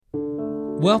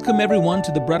Welcome everyone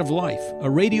to the Bread of Life, a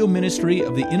radio ministry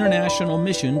of the International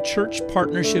Mission Church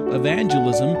Partnership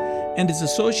Evangelism and its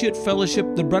associate fellowship,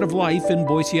 the Bread of Life in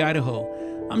Boise,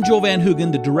 Idaho. I'm Joel Van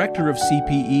Hoogen, the director of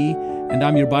CPE, and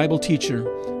I'm your Bible teacher.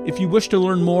 If you wish to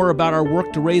learn more about our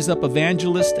work to raise up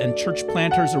evangelists and church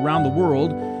planters around the world,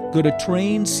 go to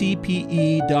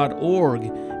traincpe.org.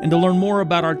 And to learn more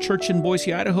about our church in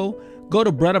Boise, Idaho, go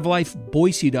to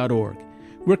breadoflifeboise.org.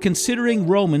 We're considering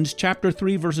Romans chapter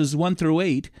 3, verses 1 through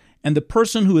 8, and the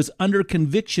person who is under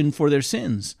conviction for their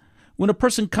sins. When a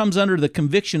person comes under the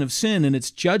conviction of sin and its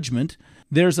judgment,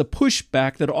 there's a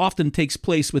pushback that often takes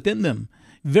place within them.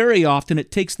 Very often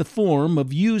it takes the form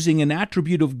of using an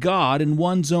attribute of God in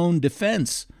one's own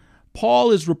defense. Paul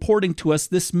is reporting to us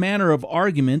this manner of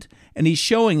argument, and he's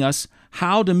showing us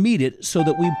how to meet it so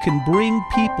that we can bring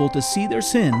people to see their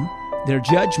sin, their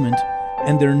judgment,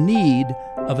 and their need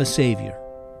of a Savior.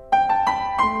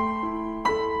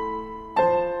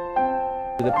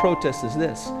 The protest is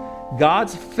this: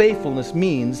 God's faithfulness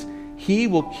means He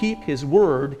will keep His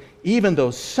word even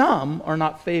though some are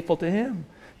not faithful to Him.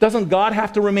 Doesn't God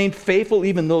have to remain faithful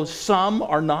even though some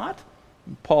are not?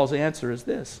 And Paul's answer is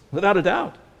this: without a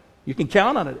doubt, you can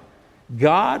count on it.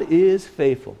 God is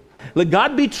faithful. Let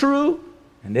God be true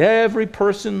and every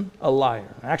person a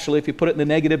liar. Actually, if you put it in the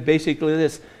negative, basically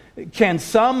this: can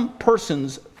some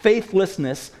person's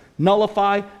faithlessness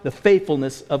nullify the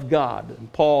faithfulness of God?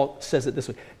 And Paul says it this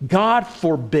way: God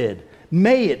forbid.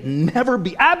 May it never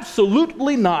be.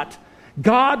 Absolutely not.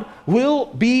 God will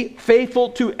be faithful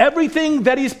to everything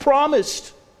that He's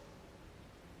promised.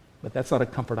 But that's not a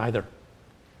comfort either.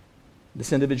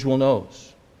 This individual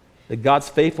knows that God's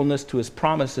faithfulness to His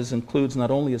promises includes not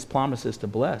only His promises to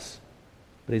bless,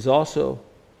 but He's also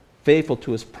faithful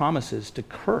to His promises to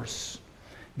curse.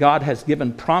 God has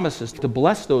given promises to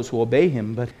bless those who obey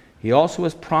Him, but He also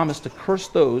has promised to curse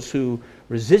those who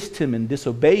resist Him and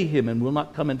disobey Him and will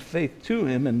not come in faith to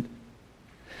Him. And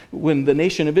when the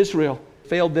nation of Israel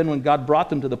failed then when God brought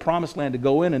them to the promised land to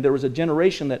go in, and there was a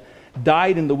generation that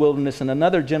died in the wilderness and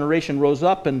another generation rose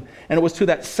up, and it was to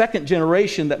that second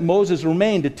generation that Moses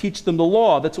remained to teach them the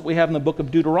law. That's what we have in the book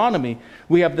of Deuteronomy.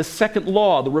 We have the second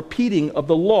law, the repeating of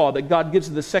the law that God gives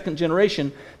to the second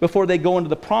generation before they go into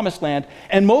the promised land.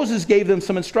 And Moses gave them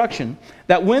some instruction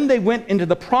that when they went into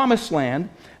the promised land,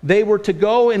 they were to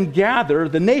go and gather,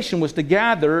 the nation was to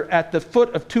gather at the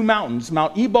foot of two mountains,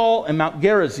 Mount Ebal and Mount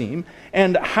Gerizim,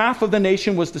 and half of the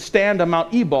nation was to stand on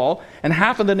Mount Ebal, and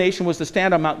half of the nation was to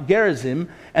stand on Mount Gerizim,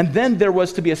 and then there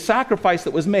was to be a sacrifice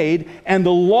that was made, and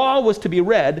the law was to be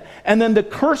read, and then the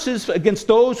curses against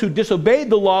those who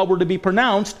disobeyed the law were to be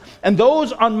pronounced, and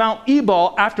those on Mount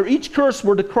Ebal, after each curse,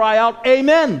 were to cry out,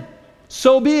 "Amen,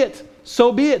 so be it,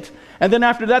 so be it." And then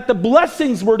after that, the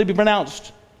blessings were to be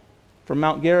pronounced from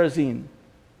Mount Gerizim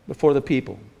before the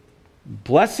people.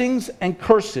 Blessings and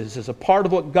curses is a part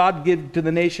of what God gave to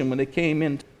the nation when they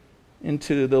came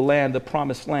into the land, the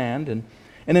promised land. And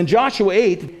in Joshua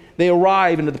 8, they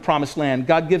arrive into the promised land.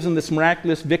 God gives them this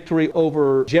miraculous victory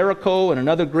over Jericho and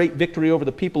another great victory over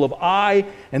the people of Ai.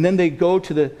 And then they go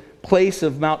to the place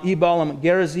of Mount Ebal and Mount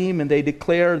Gerizim, and they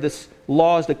declare this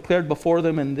law is declared before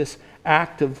them, and this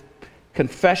act of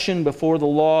confession before the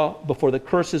law, before the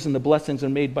curses and the blessings are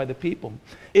made by the people.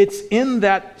 It's in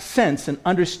that sense and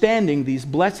understanding these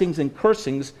blessings and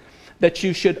cursings that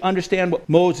you should understand what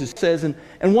Moses says. And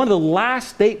one of the last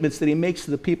statements that he makes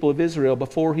to the people of Israel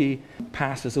before he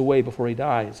passes away, before he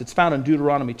dies, it's found in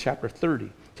Deuteronomy chapter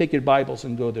 30. Take your Bibles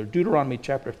and go there. Deuteronomy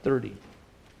chapter 30. I'm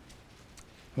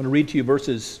going to read to you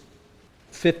verses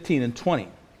 15 and 20.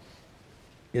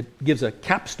 It gives a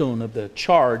capstone of the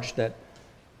charge that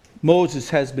Moses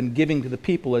has been giving to the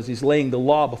people as he's laying the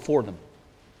law before them.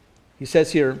 He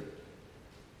says here,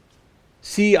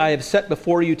 "See, I have set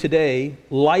before you today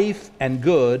life and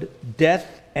good,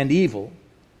 death and evil,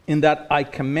 in that I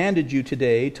commanded you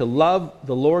today to love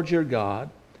the Lord your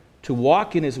God, to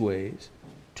walk in His ways,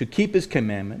 to keep His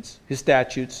commandments, His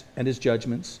statutes, and His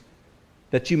judgments,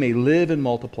 that you may live and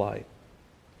multiply.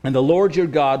 And the Lord your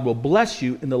God will bless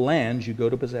you in the land you go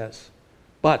to possess.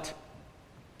 But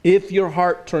if your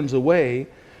heart turns away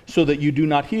so that you do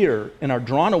not hear and are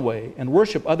drawn away and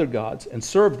worship other gods and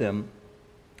serve them,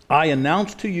 I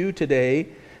announce to you today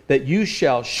that you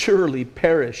shall surely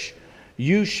perish.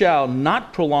 You shall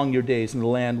not prolong your days in the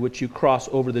land which you cross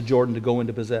over the Jordan to go in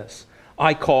to possess.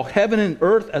 I call heaven and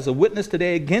earth as a witness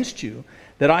today against you,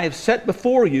 that I have set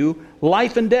before you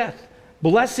life and death,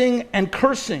 blessing and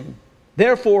cursing.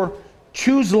 Therefore,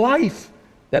 choose life,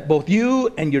 that both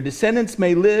you and your descendants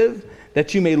may live,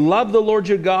 that you may love the Lord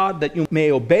your God, that you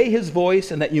may obey His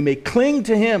voice, and that you may cling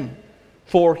to Him.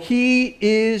 For he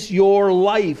is your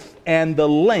life and the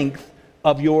length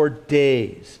of your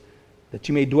days, that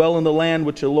you may dwell in the land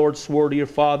which the Lord swore to your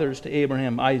fathers, to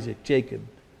Abraham, Isaac, Jacob,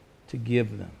 to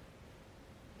give them.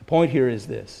 The point here is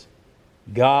this: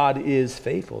 God is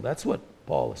faithful. That's what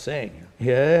Paul is saying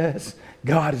here. Yes,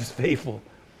 God is faithful.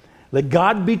 Let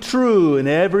God be true and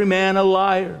every man a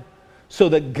liar, so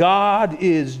that God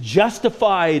is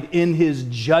justified in his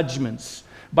judgments.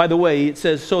 By the way, it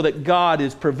says so that God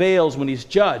prevails when he's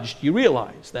judged. You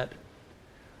realize that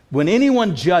when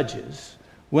anyone judges,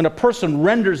 when a person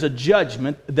renders a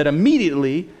judgment, that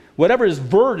immediately, whatever his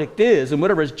verdict is and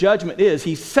whatever his judgment is,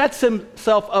 he sets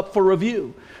himself up for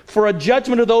review, for a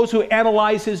judgment of those who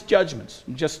analyze his judgments.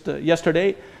 Just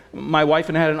yesterday, my wife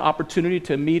and I had an opportunity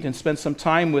to meet and spend some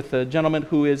time with a gentleman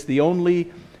who is the only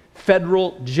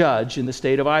federal judge in the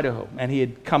state of Idaho. And he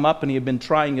had come up and he had been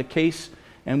trying a case,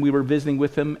 and we were visiting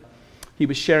with him. He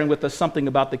was sharing with us something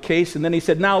about the case, and then he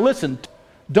said, now listen,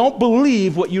 don't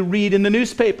believe what you read in the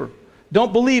newspaper.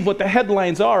 Don't believe what the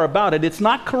headlines are about it. It's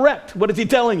not correct. What is he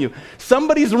telling you?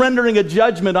 Somebody's rendering a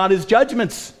judgment on his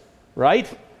judgments, right?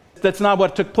 That's not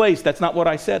what took place. That's not what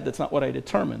I said. That's not what I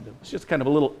determined. It was just kind of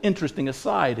a little interesting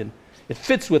aside, and it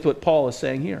fits with what Paul is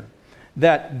saying here,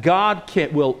 that God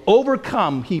will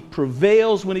overcome. He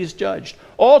prevails when he's judged.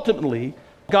 Ultimately,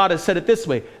 God has said it this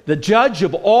way: the judge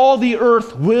of all the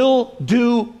earth will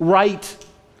do right.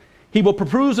 He will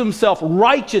prove himself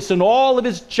righteous in all of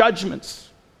his judgments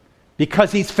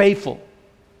because he's faithful.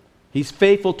 He's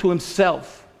faithful to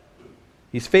himself.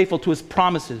 He's faithful to his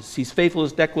promises. He's faithful to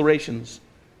his declarations,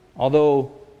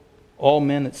 although all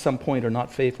men at some point are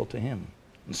not faithful to him.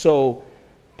 And so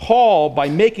Paul, by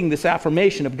making this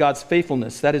affirmation of God's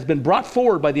faithfulness that has been brought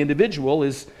forward by the individual,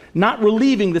 is not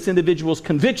relieving this individual's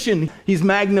conviction. He's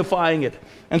magnifying it.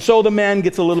 And so the man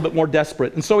gets a little bit more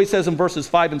desperate. And so he says in verses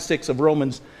 5 and 6 of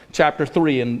Romans chapter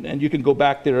 3, and you can go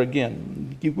back there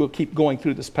again. We'll keep going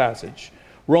through this passage.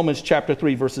 Romans chapter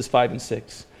 3, verses 5 and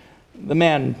 6. The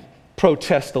man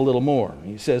protests a little more.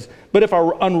 He says, but if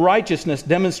our unrighteousness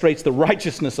demonstrates the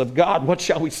righteousness of God, what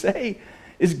shall we say?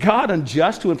 Is God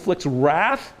unjust who inflicts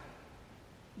wrath?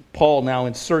 Paul now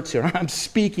inserts here, I'm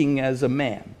speaking as a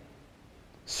man.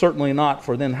 Certainly not,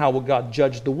 for then how will God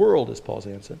judge the world, is Paul's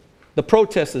answer. The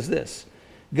protest is this: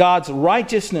 God's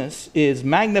righteousness is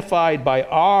magnified by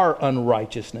our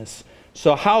unrighteousness,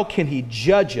 so how can he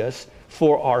judge us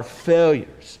for our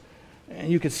failures? And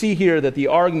you can see here that the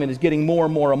argument is getting more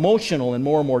and more emotional and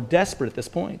more desperate at this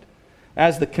point.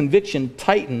 As the conviction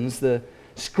tightens, the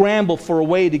scramble for a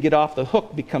way to get off the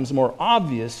hook becomes more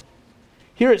obvious.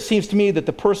 Here it seems to me that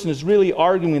the person is really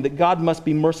arguing that God must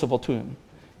be merciful to him.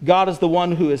 God is the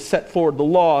one who has set forward the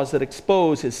laws that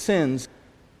expose his sins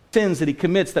that he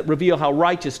commits that reveal how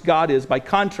righteous God is by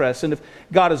contrast. And if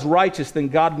God is righteous, then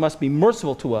God must be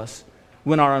merciful to us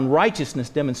when our unrighteousness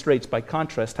demonstrates by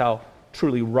contrast how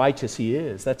truly righteous he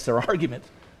is. That's their argument.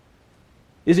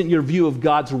 Isn't your view of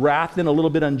God's wrath then a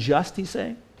little bit unjust, he's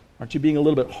saying? Aren't you being a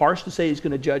little bit harsh to say he's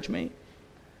going to judge me?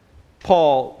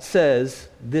 Paul says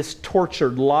this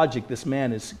tortured logic this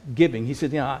man is giving. He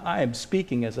said, I am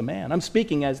speaking as a man. I'm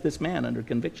speaking as this man under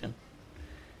conviction.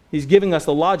 He's giving us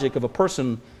the logic of a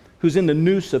person who's in the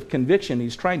noose of conviction.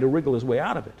 He's trying to wriggle his way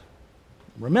out of it.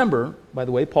 Remember, by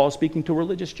the way, Paul's speaking to a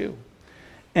religious Jew.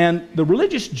 And the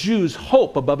religious Jew's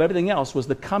hope above everything else was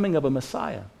the coming of a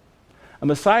Messiah. A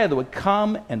Messiah that would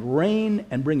come and reign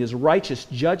and bring his righteous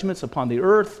judgments upon the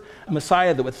earth. A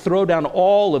Messiah that would throw down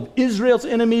all of Israel's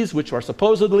enemies, which are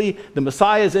supposedly the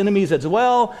Messiah's enemies as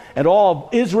well. And all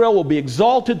of Israel will be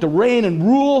exalted to reign and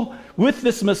rule with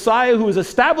this Messiah who is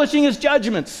establishing his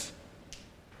judgments.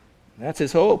 That's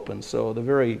his hope. And so the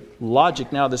very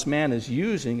logic now this man is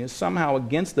using is somehow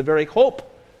against the very hope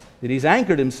that he's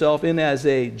anchored himself in as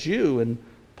a Jew. And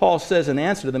Paul says in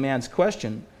answer to the man's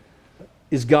question,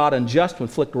 is God unjust to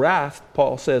inflict wrath?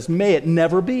 Paul says, may it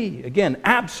never be. Again,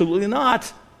 absolutely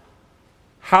not.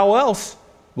 How else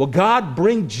will God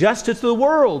bring justice to the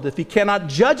world if he cannot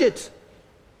judge it?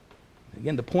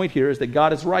 Again, the point here is that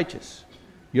God is righteous.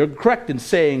 You're correct in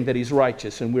saying that he's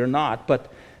righteous, and we're not.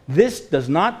 But this does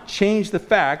not change the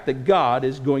fact that God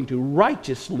is going to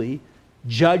righteously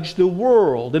judge the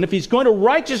world. And if he's going to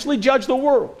righteously judge the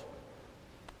world,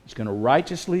 he's going to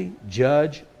righteously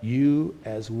judge you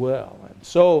as well. And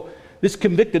so this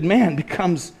convicted man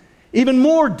becomes even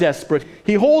more desperate.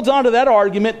 He holds on to that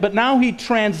argument, but now he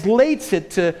translates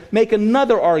it to make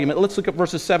another argument. Let's look at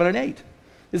verses 7 and 8.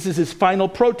 This is his final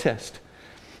protest.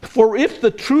 For if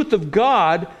the truth of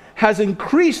God has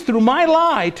increased through my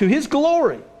lie to his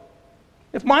glory,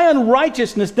 If my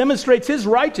unrighteousness demonstrates his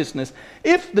righteousness,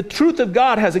 if the truth of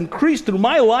God has increased through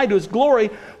my lie to his glory,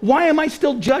 why am I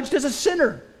still judged as a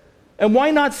sinner? And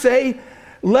why not say,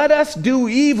 let us do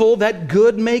evil that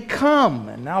good may come?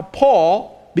 And now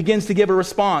Paul begins to give a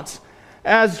response.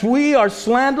 As we are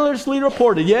slanderously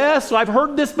reported, yes, I've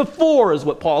heard this before, is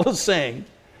what Paul is saying.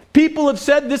 People have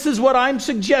said this is what I'm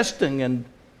suggesting, and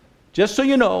just so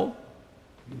you know,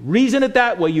 reason it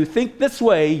that way, you think this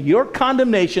way, your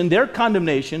condemnation, their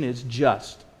condemnation is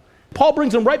just. Paul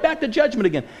brings them right back to judgment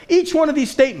again. Each one of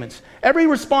these statements, every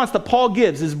response that Paul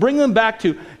gives is bringing them back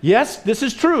to, yes, this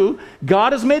is true.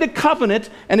 God has made a covenant,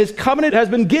 and his covenant has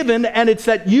been given, and it's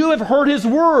that you have heard his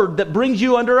word that brings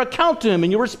you under account to him,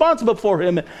 and you're responsible for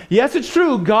him. Yes, it's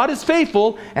true. God is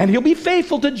faithful, and he'll be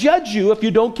faithful to judge you if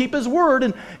you don't keep his word.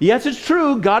 And yes, it's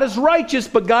true. God is righteous,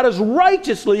 but God is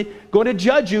righteously going to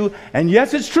judge you. And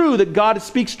yes, it's true that God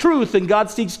speaks truth, and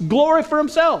God seeks glory for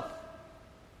himself.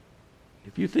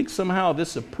 If you think somehow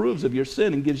this approves of your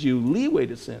sin and gives you leeway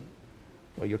to sin,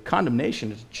 well, your condemnation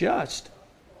is just.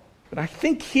 But I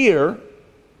think here,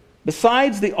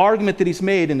 besides the argument that he's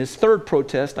made in his third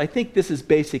protest, I think this is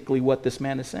basically what this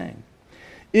man is saying.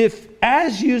 If,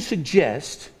 as you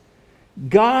suggest,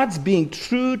 God's being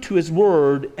true to his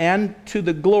word and to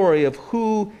the glory of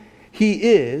who he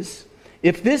is,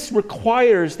 if this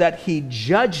requires that he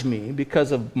judge me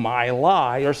because of my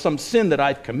lie or some sin that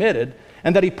I've committed,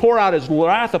 and that he pour out his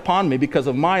wrath upon me because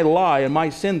of my lie and my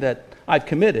sin that I've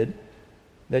committed,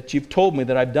 that you've told me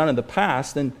that I've done in the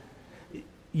past, then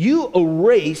you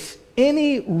erase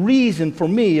any reason for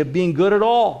me of being good at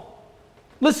all.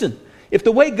 Listen, if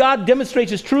the way God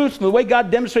demonstrates his truth and the way God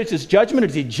demonstrates his judgment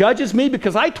is he judges me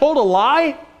because I told a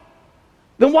lie,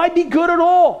 then why be good at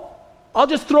all? I'll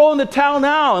just throw in the towel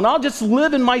now, and I'll just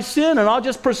live in my sin, and I'll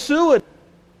just pursue it.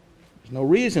 No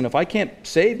reason. If I can't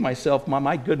save myself by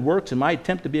my good works and my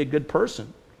attempt to be a good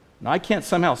person, and I can't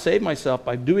somehow save myself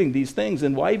by doing these things,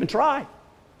 then why even try?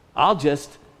 I'll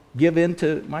just give in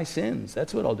to my sins.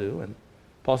 That's what I'll do. And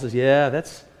Paul says, yeah,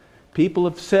 people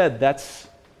have said that's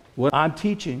what I'm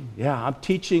teaching. Yeah, I'm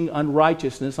teaching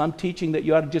unrighteousness. I'm teaching that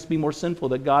you ought to just be more sinful,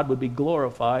 that God would be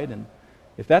glorified. And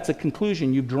if that's a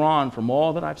conclusion you've drawn from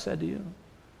all that I've said to you,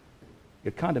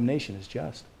 your condemnation is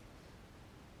just.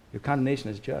 Your condemnation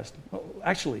is just. Well,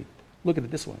 actually, look at it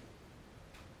this way.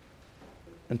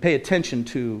 And pay attention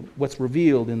to what's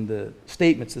revealed in the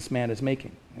statements this man is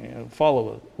making.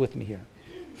 Follow with me here.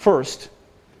 First,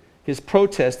 his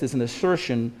protest is an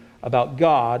assertion about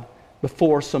God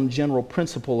before some general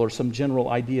principle or some general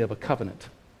idea of a covenant.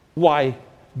 Why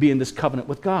be in this covenant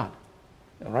with God?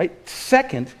 All right.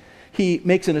 Second, he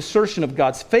makes an assertion of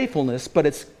God's faithfulness, but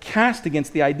it's cast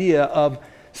against the idea of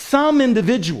some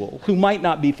individual who might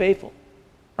not be faithful.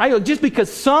 Right? Just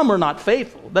because some are not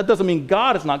faithful, that doesn't mean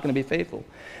God is not going to be faithful.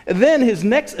 And then his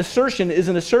next assertion is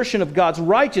an assertion of God's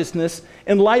righteousness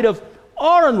in light of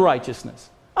our unrighteousness.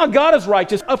 God is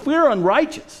righteous if we're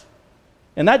unrighteous.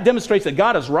 And that demonstrates that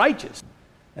God is righteous.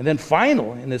 And then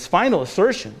in this final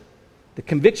assertion, the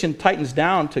conviction tightens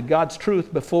down to God's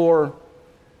truth before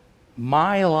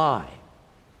my lie.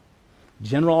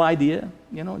 General idea,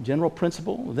 general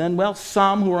principle. Then,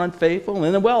 some who are unfaithful.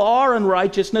 And then, our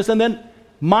unrighteousness. And then,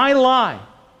 my lie.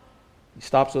 He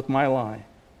stops with my lie.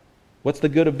 What's the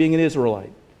good of being an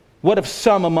Israelite? What if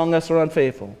some among us are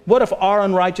unfaithful? What if our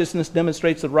unrighteousness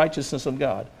demonstrates the righteousness of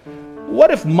God?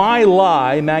 What if my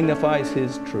lie magnifies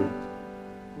his truth?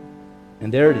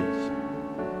 And there it is.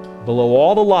 Below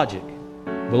all the logic,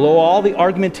 below all the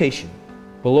argumentation,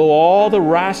 below all the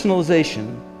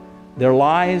rationalization, there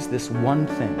lies this one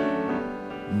thing: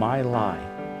 my lie,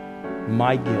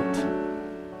 my guilt,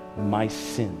 my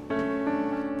sin.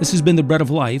 This has been The Bread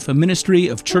of Life, a ministry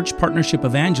of Church Partnership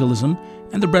Evangelism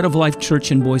and the Bread of Life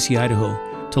Church in Boise,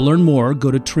 Idaho. To learn more,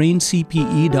 go to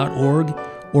traincpe.org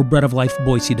or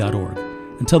breadoflifeboise.org.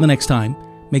 Until the next time,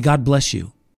 may God bless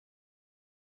you.